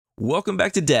Welcome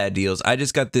back to Dad Deals. I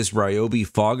just got this Ryobi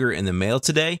fogger in the mail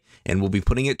today, and we'll be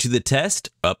putting it to the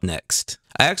test up next.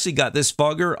 I actually got this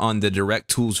fogger on the Direct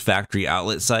Tools factory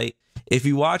outlet site. If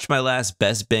you watched my last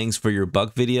Best Bangs for Your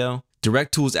Buck video,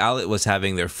 Direct Tools outlet was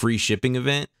having their free shipping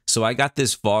event, so I got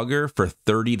this fogger for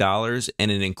 $30 and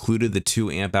it included the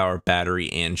 2 amp hour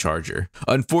battery and charger.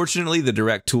 Unfortunately, the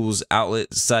Direct Tools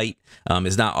outlet site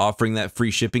is not offering that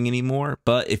free shipping anymore,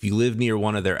 but if you live near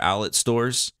one of their outlet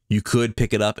stores, you could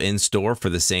pick it up in store for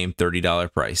the same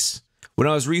 $30 price. When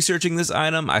I was researching this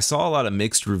item, I saw a lot of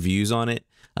mixed reviews on it,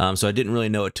 so I didn't really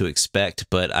know what to expect,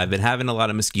 but I've been having a lot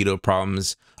of mosquito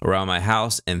problems around my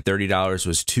house, and $30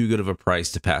 was too good of a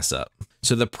price to pass up.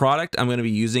 So the product I'm going to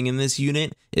be using in this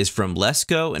unit is from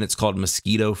Lesco, and it's called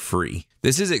Mosquito Free.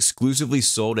 This is exclusively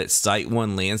sold at Site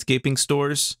One landscaping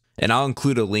stores, and I'll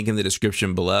include a link in the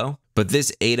description below, but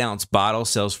this 8-ounce bottle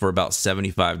sells for about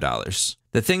 $75.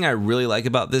 The thing I really like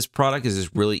about this product is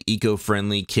it's really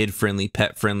eco-friendly, kid-friendly,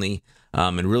 pet-friendly,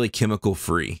 and really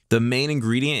chemical-free. The main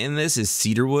ingredient in this is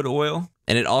cedarwood oil,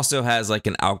 and it also has like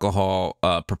an alcohol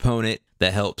proponent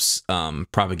that helps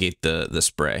propagate the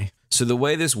spray. So the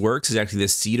way this works is actually the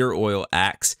cedar oil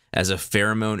acts as a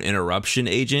pheromone interruption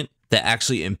agent that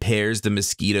actually impairs the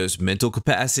mosquito's mental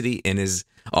capacity and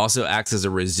also acts as a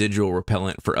residual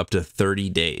repellent for up to 30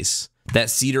 days. That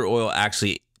cedar oil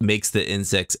actually makes the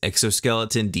insect's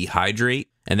exoskeleton dehydrate,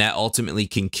 and that ultimately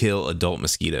can kill adult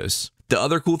mosquitoes. The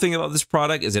other cool thing about this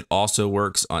product is it also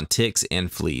works on ticks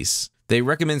and fleas. They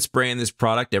recommend spraying this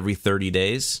product every 30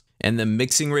 days, and the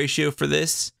mixing ratio for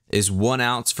this is 1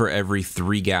 ounce for every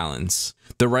 3 gallons.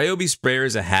 The Ryobi sprayer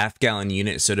is a half-gallon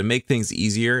unit, so to make things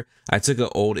easier, I took an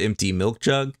old empty milk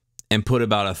jug and put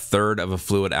about 1/3 of a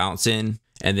fluid ounce in,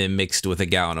 and then mixed with a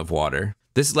gallon of water.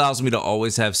 This allows me to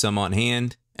always have some on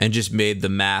hand, and just made the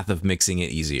math of mixing it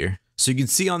easier. So you can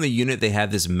see on the unit they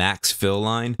have this max fill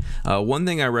line. One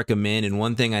thing I recommend, and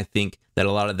one thing I think that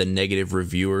a lot of the negative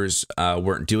reviewers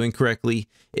weren't doing correctly,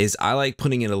 is I like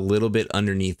putting it a little bit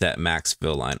underneath that max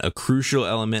fill line. A crucial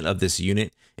element of this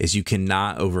unit is you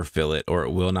cannot overfill it or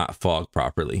it will not fog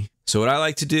properly. So what I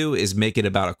like to do is make it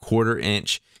about 1/4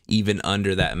 inch even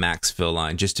under that max fill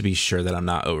line, just to be sure that I'm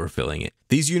not overfilling it.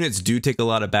 These units do take a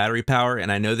lot of battery power,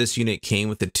 and I know this unit came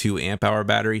with the 2 amp hour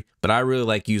battery, but I really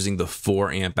like using the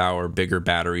 4 amp hour bigger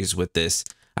batteries with this.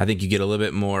 I think you get a little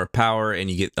bit more power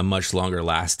and you get a much longer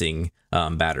lasting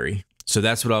battery. So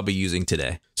that's what I'll be using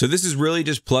today. So this is really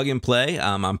just plug and play.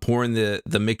 I'm pouring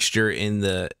the mixture in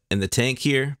the tank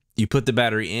here. You put the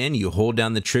battery in, you hold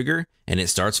down the trigger, and it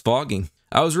starts fogging.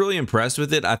 I was really impressed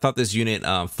with it. I thought this unit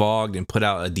fogged and put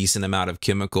out a decent amount of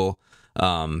chemical,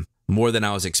 more than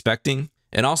I was expecting,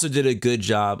 and also did a good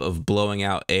job of blowing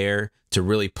out air to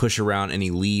really push around any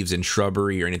leaves and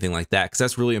shrubbery or anything like that, because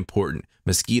that's really important.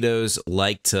 Mosquitoes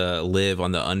like to live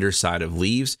on the underside of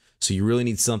leaves, so you really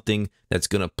need something that's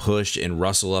going to push and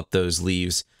rustle up those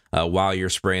leaves while you're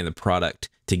spraying the product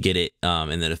to get it in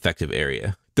an effective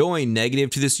area. The only negative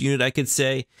to this unit I could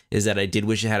say is that I did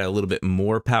wish it had a little bit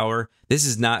more power. This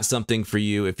is not something for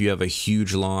you if you have a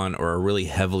huge lawn or a really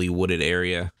heavily wooded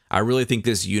area. I really think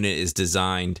this unit is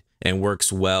designed and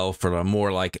works well for a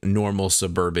more like normal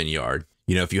suburban yard.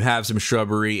 You know, if you have some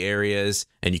shrubbery areas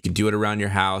and you can do it around your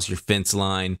house, your fence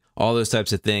line, all those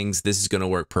types of things, this is going to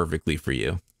work perfectly for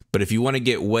you. But if you want to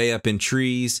get way up in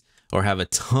trees or have a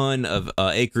ton of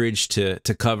acreage to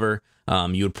cover,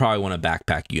 you would probably want a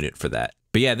backpack unit for that.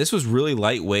 But yeah, this was really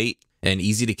lightweight and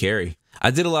easy to carry.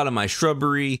 I did a lot of my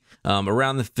shrubbery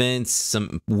around the fence,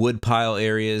 some wood pile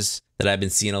areas that I've been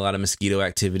seeing a lot of mosquito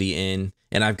activity in.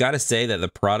 And I've got to say that the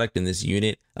product in this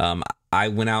unit, I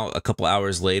went out a couple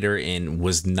hours later and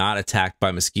was not attacked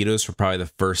by mosquitoes for probably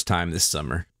the first time this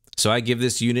summer. So I give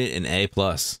this unit an A+.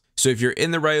 So if you're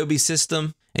in the Ryobi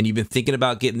system and you've been thinking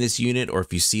about getting this unit, or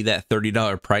if you see that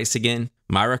 $30 price again,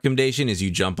 my recommendation is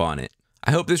you jump on it.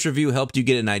 I hope this review helped you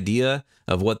get an idea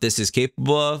of what this is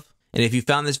capable of. And if you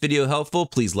found this video helpful,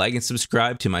 please like and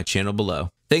subscribe to my channel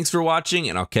below. Thanks for watching,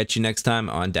 and I'll catch you next time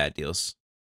on Dad Deals.